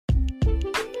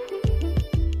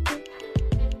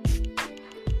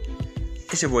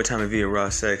It's your boy Tommy V of Raw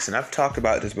Sex, and I've talked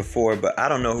about this before, but I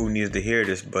don't know who needs to hear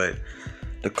this, but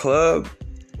the club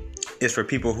is for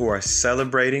people who are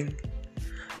celebrating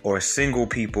or single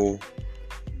people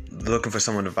looking for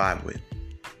someone to vibe with.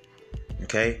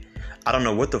 Okay? I don't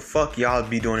know what the fuck y'all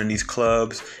be doing in these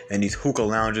clubs and these hookah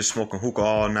lounges, smoking hookah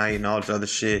all night and all this other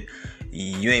shit.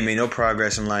 You ain't made no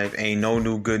progress in life. Ain't no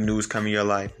new good news coming in your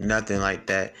life. Nothing like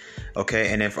that.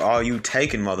 Okay? And then for all you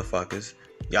taking motherfuckers,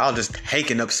 y'all just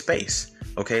taking up space.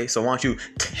 Okay? So why don't you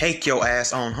take your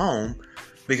ass on home,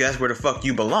 because that's where the fuck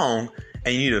you belong,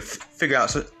 and you need to figure out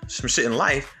some shit in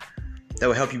life that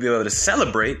will help you be able to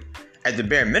celebrate. At the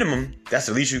bare minimum, that's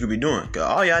the least you could be doing. Cause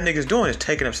all y'all niggas doing is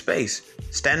taking up space,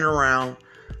 standing around,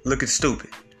 looking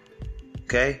stupid.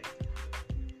 Okay?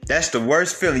 That's the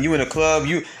worst feeling. You in a club,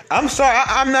 I'm sorry,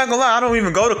 I'm not gonna lie, I don't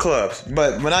even go to clubs.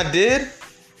 But when I did,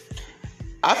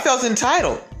 I felt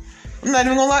entitled. I'm not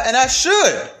even gonna lie, and I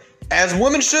should. As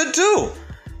women should too.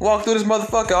 Walk through this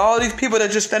motherfucker, all these people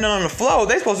that just standing on the floor,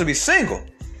 they supposed to be single.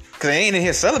 Cause they ain't in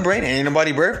here celebrating. Ain't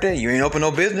nobody's birthday. You ain't open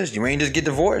no business. You ain't just get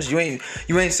divorced. You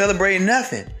ain't celebrating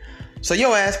nothing. So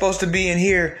your ass supposed to be in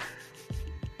here,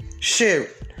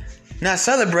 shit, not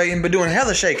celebrating but doing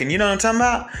hella shaking. You know what I'm talking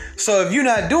about? So if you're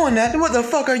not doing that, then what the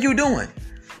fuck are you doing?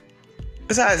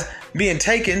 Besides being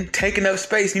taking up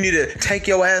space, you need to take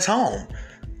your ass home.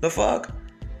 The fuck?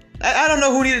 I don't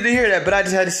know who needed to hear that, but I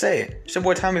just had to say it. It's your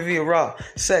boy Tommy V of Raw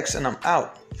Sex, and I'm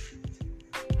out.